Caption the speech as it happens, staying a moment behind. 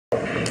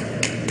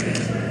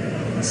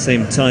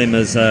same time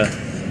as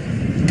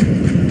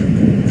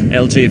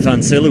LJ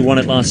Van Zyl, who won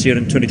it last year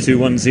in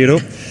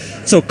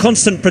 22.10. So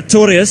Constant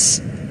Pretorius,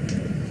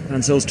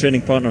 Van Zyl's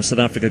training partner of South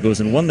Africa,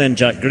 goes in 1. Then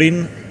Jack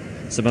Green,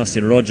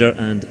 Sebastian Roger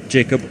and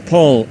Jacob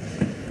Paul.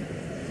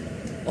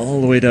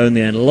 All the way down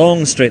the end,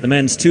 long straight, the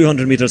men's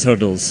 200 metres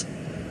hurdles.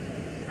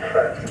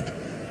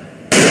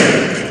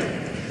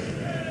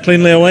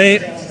 Cleanly away,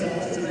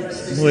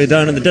 way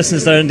down in the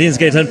distance there in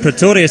Deansgate, and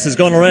Pretorius has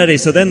gone already.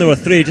 So then there were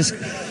 3, just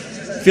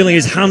feeling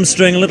his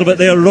hamstring a little bit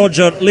there.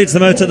 Roger leads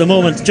them out at the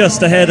moment,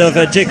 just ahead of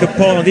Jacob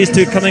Paul, and these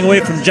two coming away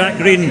from Jack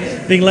Green,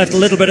 being left a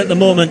little bit at the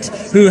moment.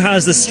 Who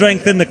has the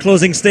strength in the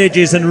closing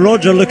stages? And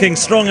Roger looking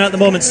strong at the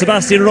moment.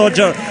 Sebastian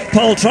Roger,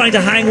 Paul trying to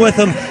hang with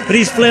him, but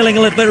he's flailing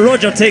a little bit.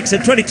 Roger takes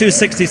it,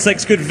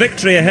 22.66, good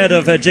victory ahead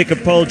of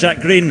Jacob Paul. Jack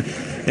Green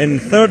in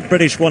third,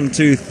 British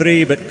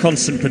 1-2-3, but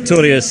Constant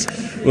Pretorius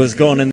was gone in